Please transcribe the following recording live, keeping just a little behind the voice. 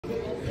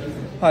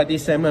Hi,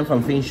 this is Simon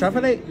from Finch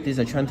Chevrolet. This is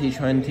a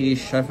 2020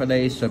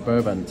 Chevrolet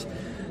Suburban.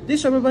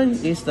 This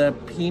Suburban is the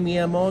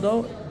premium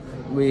model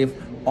with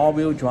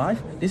all-wheel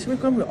drive. This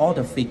vehicle comes with all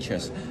the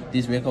features.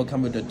 This vehicle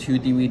comes with a 2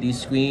 DVD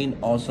screen,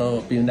 also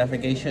Buick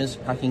navigations,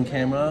 parking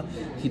camera,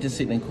 heated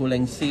seat and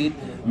cooling seat,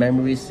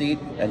 memory seat,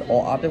 and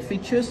all other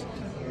features.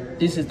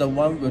 This is the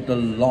one with the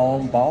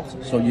long box,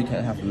 so you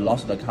can have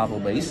lots of the cargo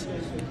base.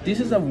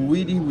 This is a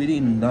really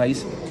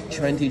nice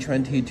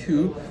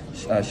 2022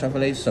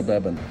 Chevrolet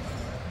Suburban.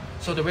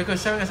 So the vehicle is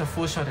selling as a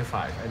full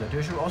certified, and the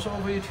dealership will also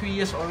offer you 2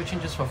 years oil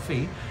changes for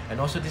free, and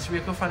also this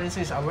vehicle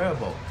financing is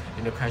available.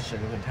 In the question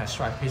you can test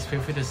drive, please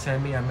feel free to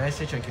send me a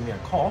message or give me a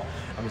call.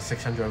 I'm at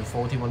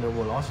 640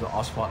 Wonderland,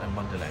 Oxford and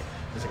Wonderland.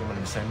 This is my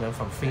name is Simon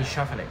from Finch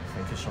Chevrolet.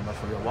 Thank you so much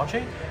for your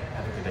watching.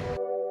 Have a good day.